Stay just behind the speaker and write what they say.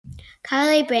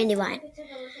Karlie Brandywine.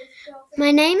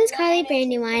 My name is Karlie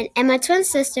Brandywine, and my twin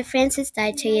sister Frances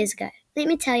died 2 years ago. Let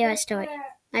me tell you our story.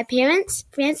 My parents,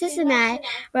 Frances and I,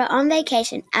 were on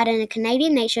vacation out in a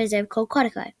Canadian nature reserve called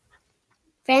Quantico.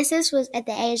 Frances was at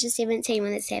the age of 17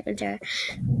 when this happened to her,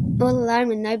 all alone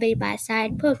with nobody by her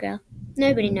side. Poor girl.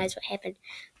 Nobody knows what happened.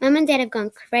 Mum and Dad have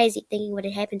gone crazy thinking what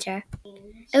had happened to her.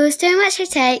 It was too much to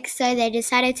take, so they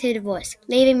decided to divorce,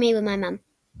 leaving me with my mum.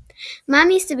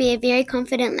 Mum used to be a very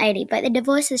confident lady, but the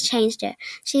divorce has changed her.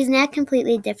 She is now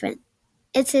completely different.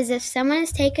 It's as if someone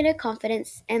has taken her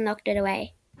confidence and locked it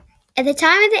away. At the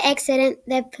time of the accident,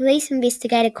 the police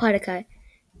investigated Quantico.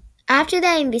 After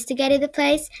they investigated the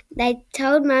place, they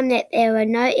told Mum that there were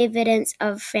no evidence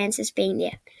of Frances being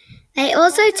there. They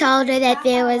also told her that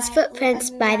there was footprints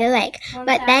by the lake,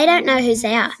 but they don't know whose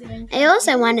they are. I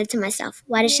also wondered to myself,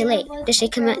 why did she leave? Did she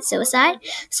commit suicide?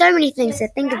 So many things to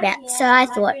think about, so I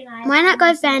thought, why not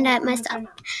go find out myself?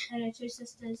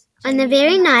 On the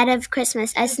very night of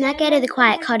Christmas, I snuck out of the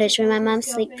quiet cottage where my mum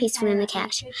slept peacefully on the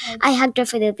couch. I hugged her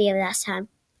for the very last time.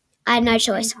 I had no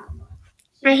choice.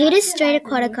 I headed straight to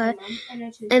Quantico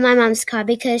in my mum's car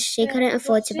because she couldn't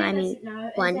afford to buy me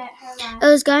one.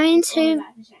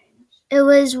 It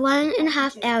was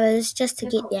 1.5 hours just to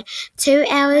get there, 2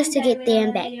 hours to get there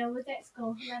and back,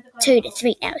 2 to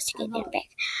 3 hours to get there and back,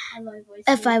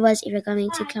 if I was ever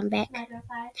going to come back.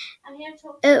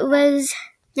 It was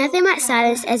nothing but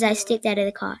silence as I stepped out of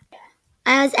the car.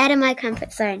 I was out of my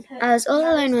comfort zone. I was all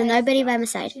alone with nobody by my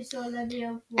side.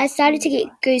 I started to get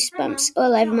goosebumps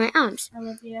all over my arms.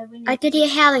 I could hear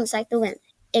howlings like the wind,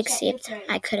 except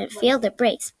I couldn't feel the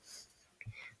breeze.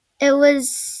 It was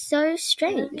so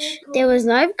strange. There was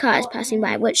no cars passing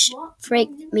by, which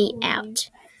freaked me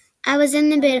out. I was in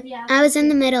the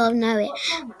middle of nowhere.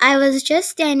 I was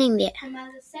just standing there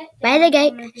by the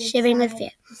gate, shivering with fear,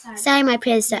 saying my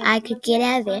prayers so I could get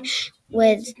out of there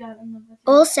with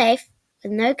all safe,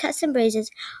 with no cuts and bruises,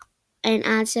 and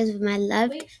answers with my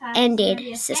loved and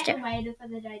dead sister.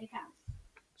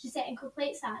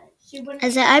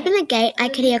 As I opened the gate, I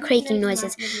could hear creaking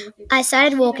noises. I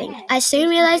started walking. I soon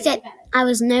realized that I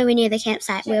was nowhere near the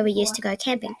campsite where we used to go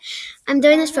camping. I'm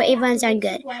doing this for everyone's own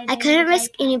good. I couldn't risk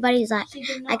anybody's life.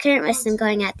 I couldn't risk them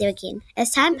going out there again.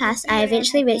 As time passed, I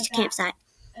eventually reached the campsite.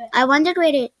 I wondered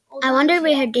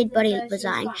where her dead body was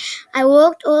lying. I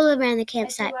walked all around the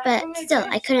campsite, but still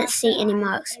I couldn't see any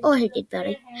marks or her dead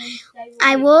body.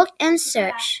 I walked and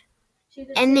searched.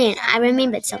 And then I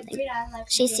remembered something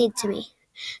she said to me.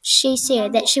 She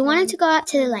said that she wanted to go up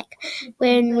to the lake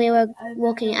when we were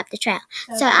walking up the trail.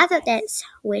 So I thought that's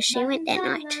where she went that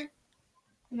night.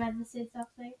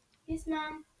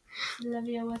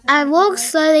 I walked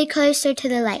slowly closer to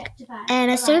the lake,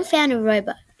 and I soon found a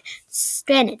rowboat,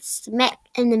 stranded smack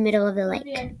in the middle of the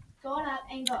lake.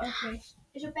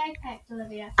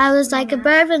 I was like a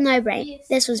bird with no brain.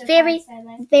 This was very,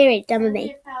 very dumb of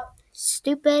me.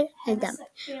 Stupid and dumb.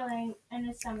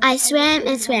 I swam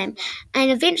and swam,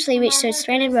 and eventually reached the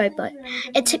stranded rowboat.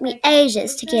 It took me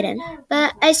ages to get in,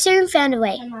 but I soon found a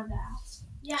way.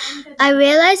 I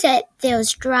realized that there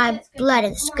was dry blood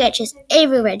and scratches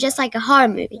everywhere, just like a horror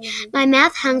movie. My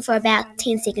mouth hung for about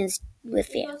 10 seconds with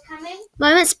fear.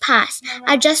 Moments passed.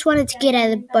 I just wanted to get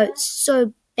out of the boat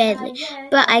so badly,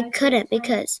 but I couldn't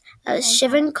because I was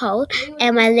shivering cold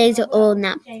and my legs were all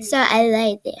numb. So I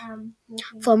lay there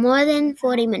for more than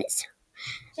 40 minutes.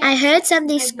 I heard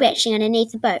something scratching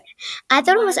underneath the boat. I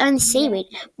thought it was only seaweed,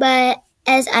 but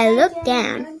as I looked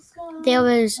down, there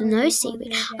was no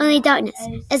seaweed, only darkness.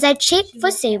 As I checked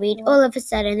for seaweed, all of a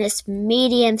sudden this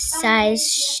medium-sized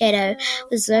shadow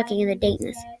was lurking in the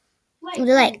deepness of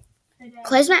the lake.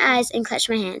 Closed my eyes and clutched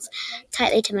my hands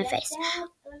tightly to my face.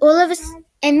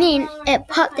 And then it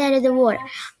popped out of the water.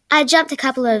 I jumped a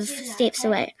couple of steps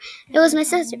away. It was my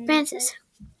sister, Frances.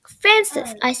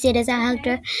 Frances, I said as I hugged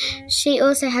her. She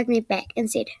also hugged me back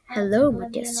and said, "Hello, my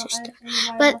dear sister."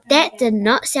 But that did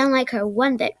not sound like her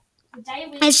one bit.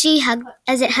 As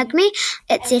it hugged me,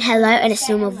 it said hello in its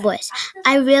normal voice.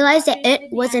 I realized that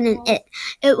it wasn't an it.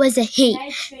 It was a he.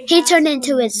 He turned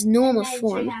into its normal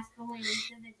form.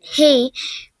 He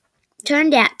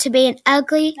turned out to be an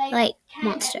ugly,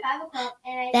 monster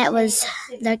that was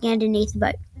lurking underneath the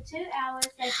boat.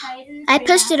 I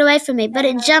pushed it away from me, but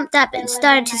it jumped up and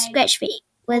started to scratch me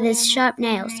with his sharp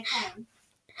nails.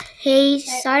 He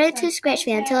started to scratch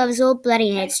me until I was all bloody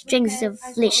and had strings of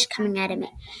flesh coming out of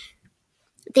me.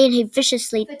 Then he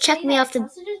viciously chucked me off the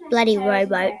bloody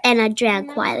rowboat, and I drowned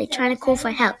quietly, trying to call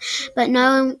for help, but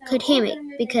no one could hear me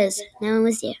because no one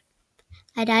was there.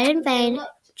 I died in vain,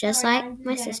 just like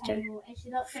my sister,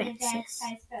 Frances.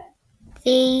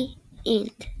 The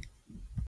end.